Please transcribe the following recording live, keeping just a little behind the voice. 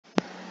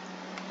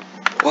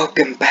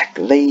Welcome back,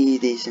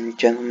 ladies and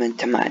gentlemen,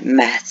 to my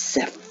Mass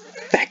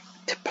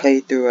Effect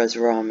playthrough as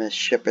Rama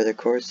Shepard. Of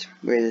course,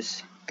 we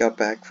just got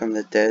back from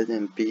the dead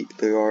and beat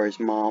Liara's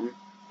mom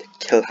to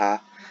kill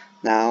her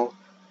now.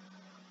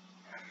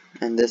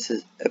 And this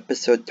is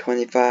episode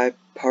 25,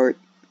 part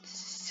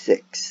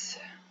 6.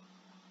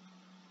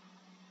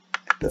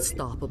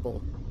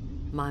 Unstoppable.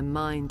 My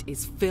mind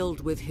is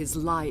filled with his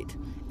light.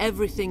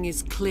 Everything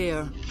is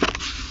clear.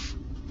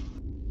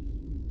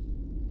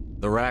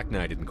 The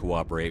Rachni didn't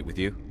cooperate with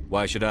you.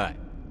 Why should I?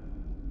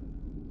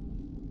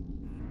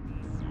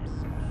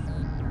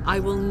 I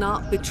will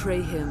not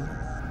betray him.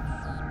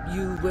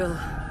 You will...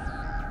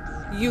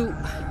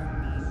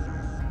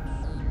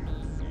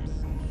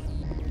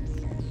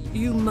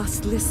 You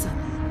must listen.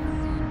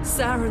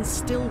 Saren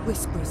still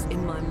whispers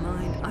in my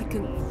mind. I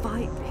can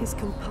fight his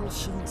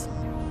compulsions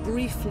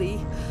briefly,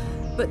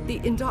 but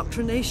the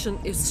indoctrination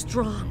is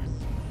strong.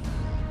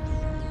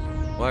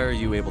 Why are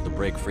you able to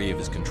break free of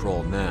his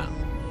control now?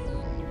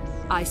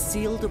 I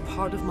sealed a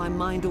part of my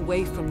mind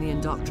away from the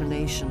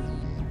indoctrination,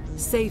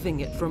 saving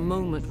it for a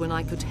moment when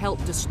I could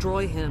help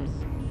destroy him.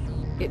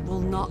 It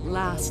will not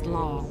last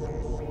long.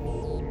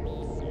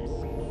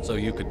 So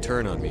you could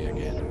turn on me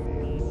again?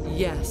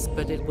 Yes,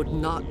 but it would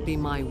not be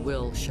my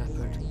will,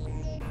 Shepard.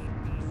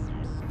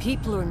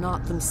 People are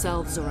not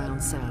themselves around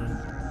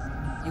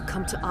Saren. You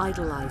come to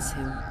idolize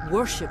him,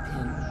 worship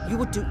him. You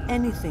would do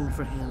anything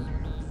for him.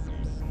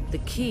 The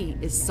key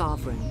is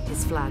Sovereign,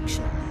 his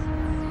flagship.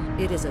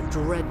 It is a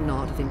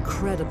dreadnought of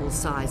incredible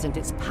size, and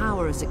its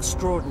power is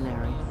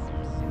extraordinary.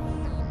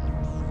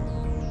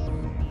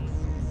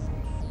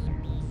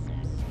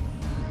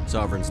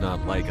 Sovereign's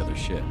not like other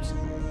ships.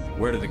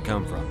 Where did it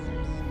come from?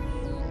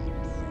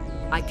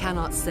 I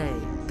cannot say.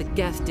 The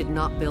Geth did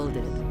not build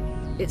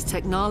it. Its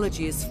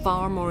technology is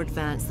far more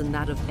advanced than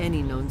that of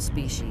any known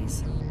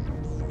species.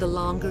 The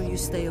longer you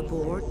stay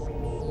aboard,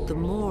 the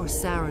more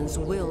Saren's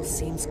will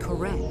seems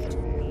correct.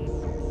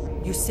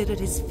 You sit at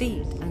his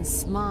feet and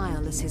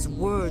smile as his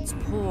words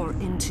pour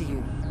into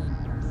you.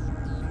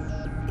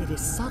 It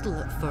is subtle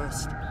at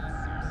first.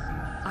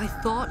 I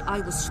thought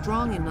I was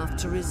strong enough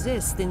to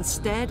resist.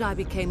 Instead, I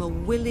became a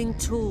willing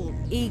tool,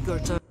 eager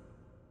to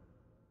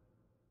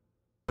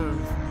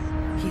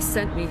serve. He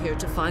sent me here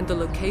to find the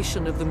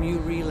location of the Mu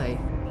relay.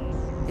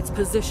 Its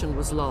position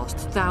was lost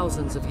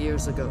thousands of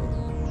years ago.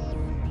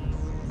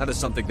 How does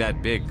something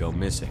that big go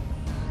missing?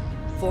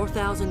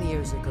 4,000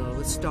 years ago,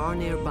 a star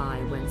nearby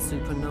went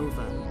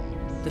supernova.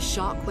 The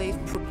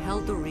shockwave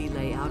propelled the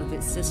relay out of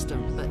its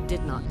system, but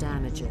did not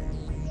damage it.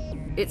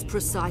 Its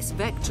precise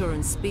vector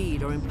and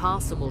speed are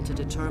impossible to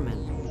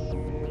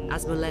determine.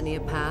 As millennia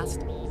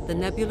passed, the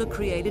nebula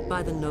created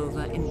by the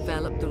nova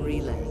enveloped the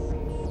relay.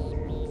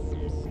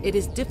 It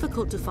is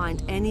difficult to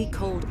find any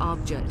cold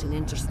object in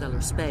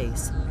interstellar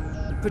space,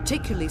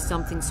 particularly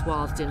something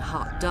swathed in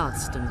hot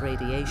dust and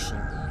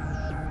radiation.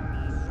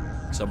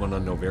 Someone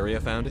on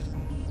Noveria found it?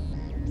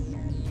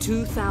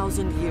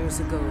 2,000 years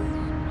ago,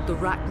 the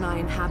Rachni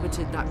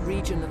inhabited that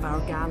region of our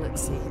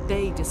galaxy.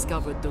 They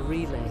discovered the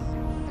relay.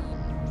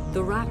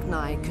 The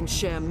Rachni can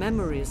share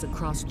memories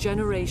across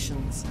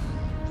generations.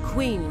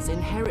 Queens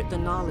inherit the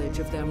knowledge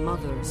of their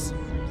mothers.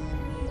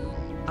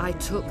 I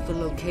took the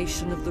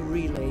location of the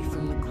relay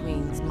from the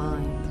Queen's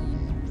mind.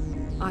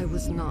 I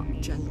was not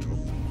gentle.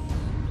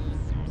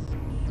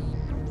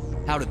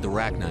 How did the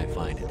Rachni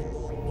find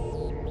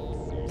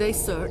it? They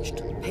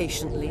searched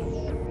patiently.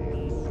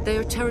 They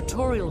are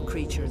territorial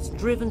creatures,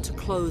 driven to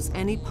close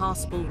any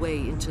possible way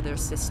into their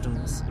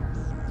systems.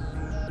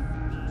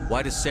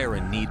 Why does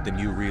Saren need the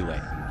new relay?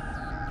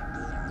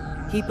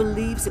 He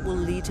believes it will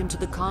lead him to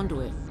the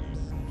conduit.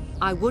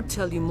 I would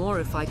tell you more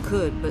if I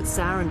could, but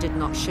Saren did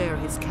not share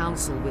his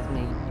counsel with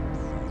me.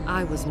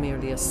 I was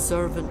merely a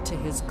servant to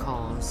his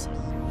cause.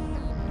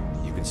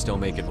 You can still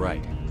make it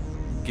right.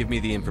 Give me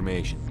the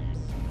information.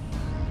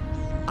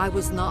 I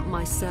was not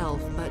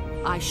myself, but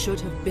I should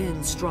have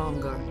been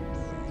stronger.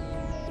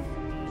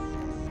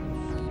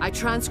 I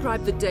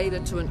transcribed the data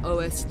to an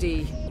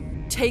OSD.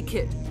 Take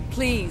it,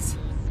 please.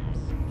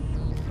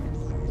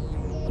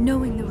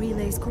 Knowing the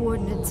relay's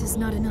coordinates is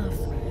not enough.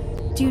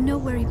 Do you know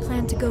where he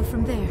planned to go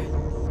from there?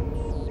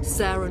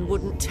 Saren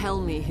wouldn't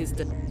tell me his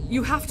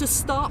You have to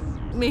stop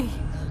me.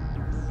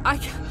 I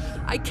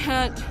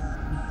can't.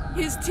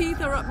 His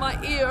teeth are up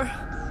my ear.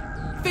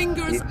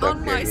 Fingers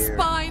on my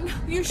spine.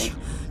 You should...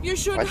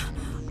 What?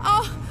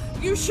 Oh,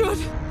 you should.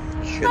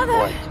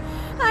 Mother!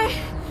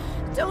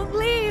 Don't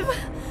leave!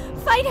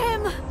 Fight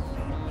him!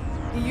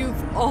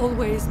 You've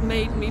always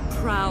made me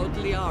proud,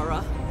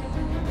 Liara.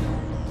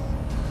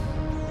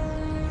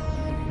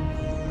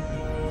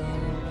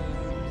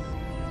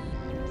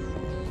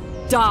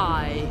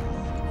 Die!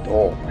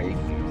 Die.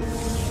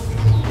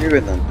 You're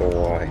gonna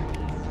die.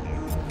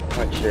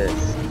 Watch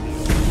this.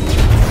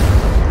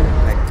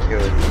 I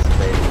killed this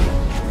lady.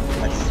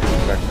 I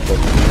super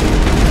cooked.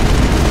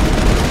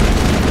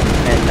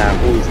 And now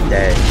who's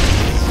dead?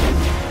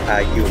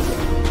 You.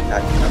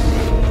 Not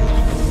me.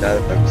 The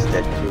other one's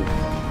dead too.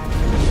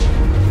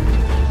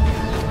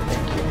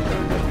 Thank you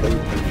for the blue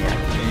from the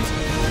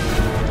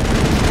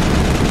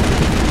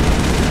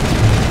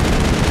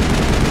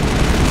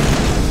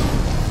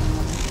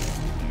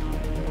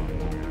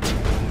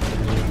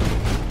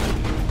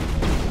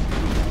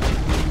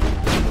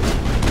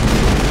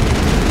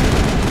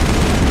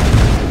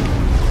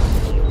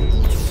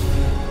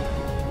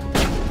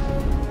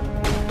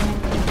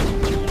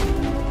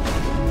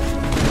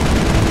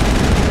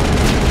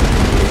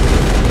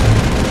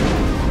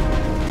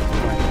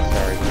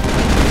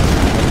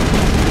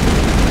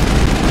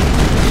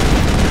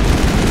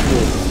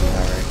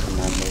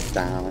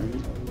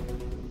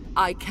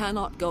I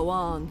cannot go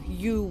on.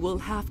 You will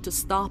have to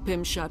stop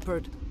him,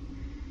 Shepard.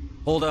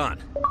 Hold on.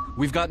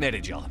 We've got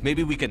Netagel.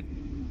 Maybe we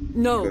can...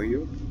 No. Do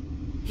you?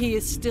 He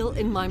is still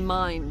in my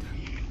mind.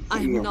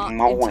 In your I'm not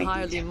mind.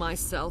 entirely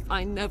myself.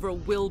 I never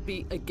will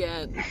be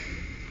again.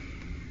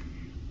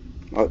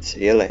 Well,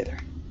 see you later.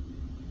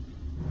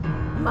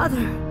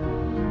 Mother!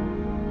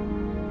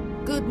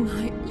 Good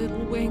night,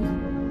 little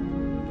wing.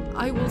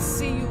 I will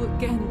see you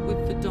again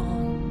with the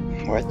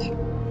dawn. What?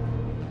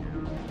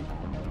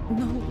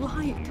 No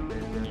light.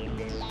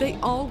 They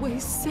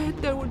always said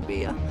there would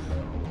be a...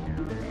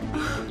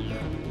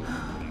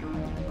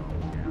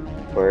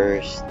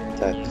 Worst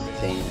such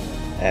thing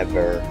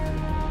ever.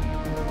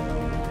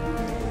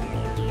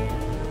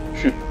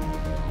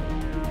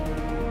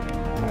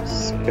 I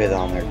spit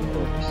on their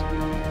corpse.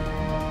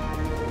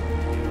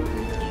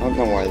 I don't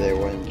know why they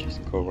wouldn't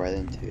just go right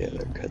into the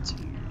other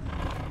cutscene.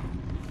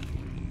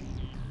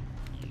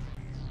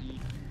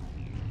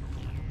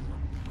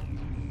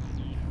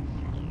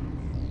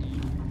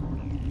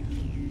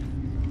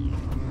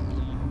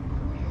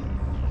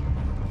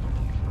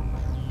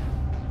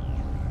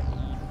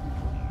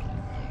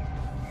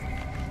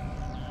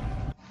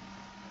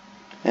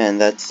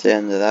 And that's the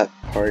end of that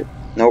part.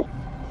 Nope.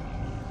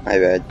 My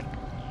bad.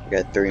 I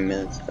got 3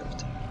 minutes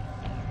left.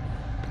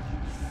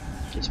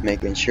 Just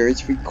making sure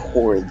it's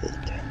recorded.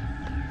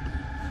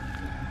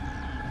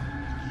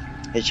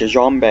 It's a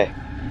zombie.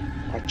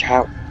 Watch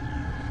out.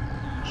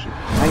 She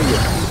behind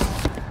you.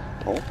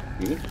 Oh,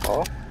 me?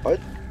 Oh, what?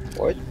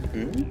 What?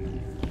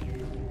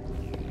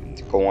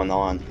 What's going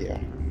on here?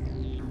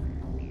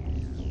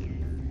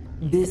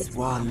 This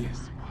one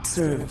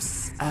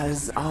serves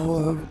as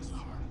our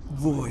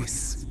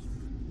voice.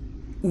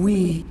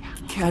 We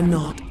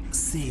cannot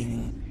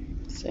sing.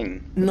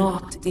 Sing.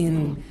 Not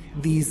in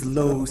these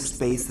low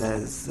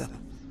spaces.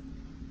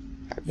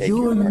 I beg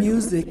Your pardon.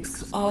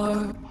 musics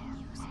are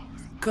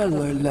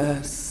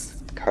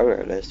colorless.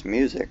 Colorless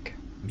music.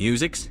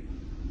 Musics?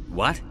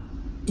 What?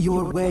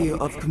 Your way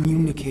of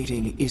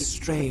communicating is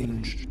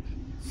strange.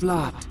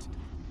 Flat.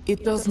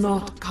 It does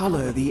not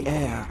color the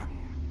air.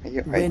 Are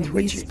you When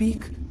we twitchy?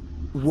 speak,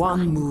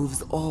 one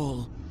moves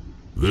all.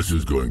 This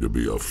is going to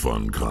be a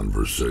fun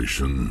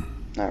conversation.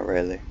 Not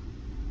really.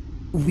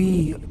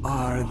 We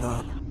are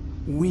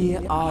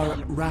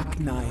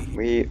Rachni.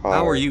 We are.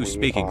 How are you we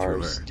speaking are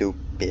through her?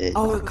 Stupid.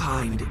 Our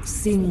kind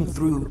sing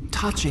through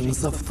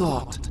touchings of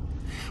thought.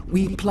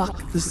 We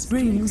pluck the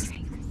strings,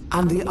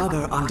 and the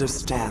other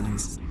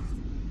understands.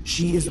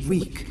 She is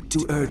weak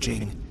to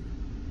urging.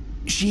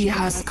 She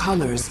has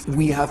colors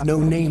we have no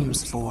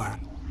names for.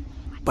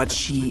 But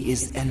she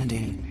is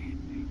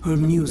ending. Her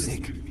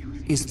music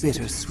is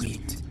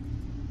bittersweet.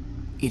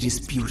 It is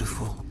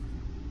beautiful.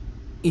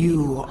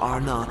 You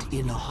are not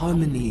in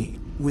harmony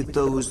with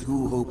those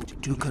who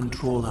hoped to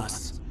control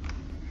us.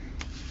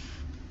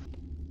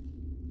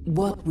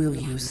 What will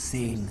you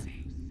sing?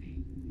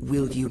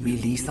 Will you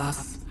release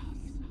us?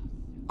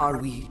 Are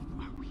we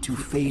to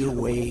fade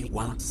away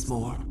once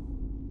more?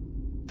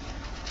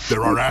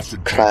 There are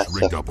acid tanks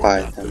rigged up on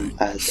that Classify them thing.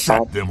 as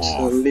Set them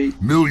obsolete.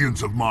 off.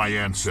 Millions of my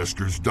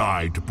ancestors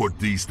died to put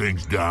these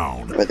things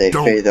down. But they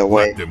Don't fade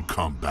away. let them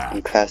come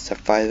And back.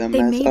 classify them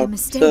They as made a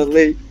mistake.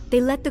 obsolete.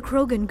 They let the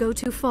Krogan go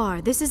too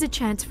far. This is a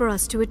chance for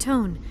us to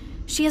atone.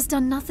 She has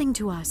done nothing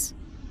to us.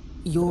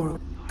 Your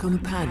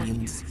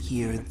companions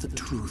hear the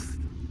truth.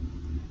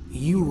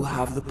 You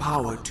have the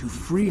power to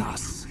free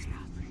us,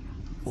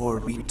 or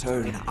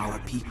return our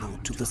people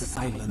to the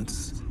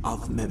silence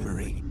of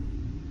memory.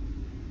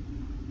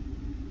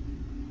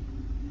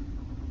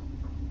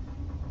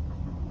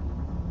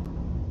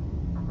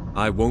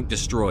 I won't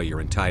destroy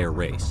your entire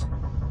race.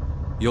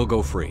 You'll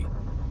go free.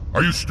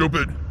 Are you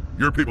stupid?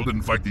 Your people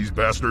didn't fight these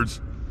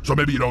bastards, so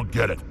maybe you don't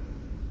get it.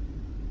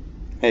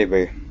 Hey,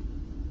 bro.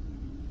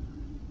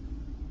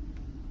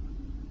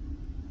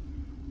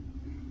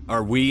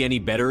 Are we any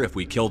better if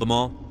we kill them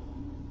all?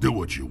 Do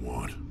what you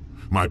want.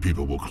 My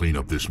people will clean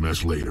up this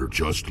mess later,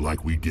 just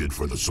like we did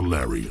for the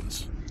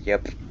Solarians.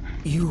 Yep.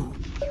 You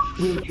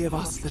will give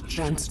us the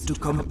chance to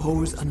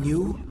compose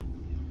anew?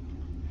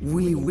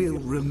 We will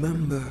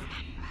remember.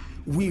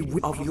 We will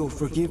of your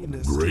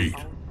forgiveness. Great.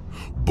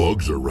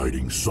 Bugs are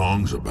writing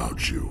songs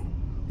about you.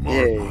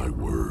 Mark Yay. my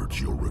words,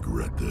 you'll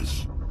regret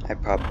this. I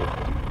probably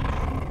would.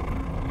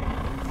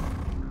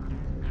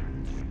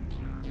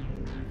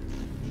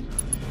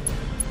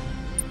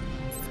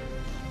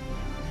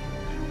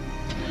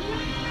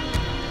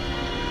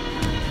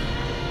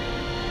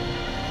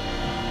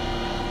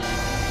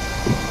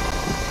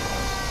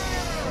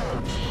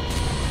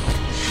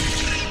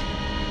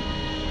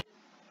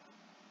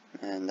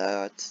 And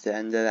that's the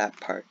end of that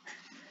part.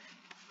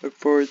 Look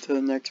forward to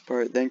the next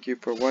part. Thank you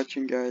for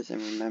watching, guys,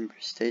 and remember,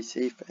 stay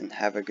safe and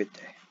have a good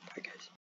day.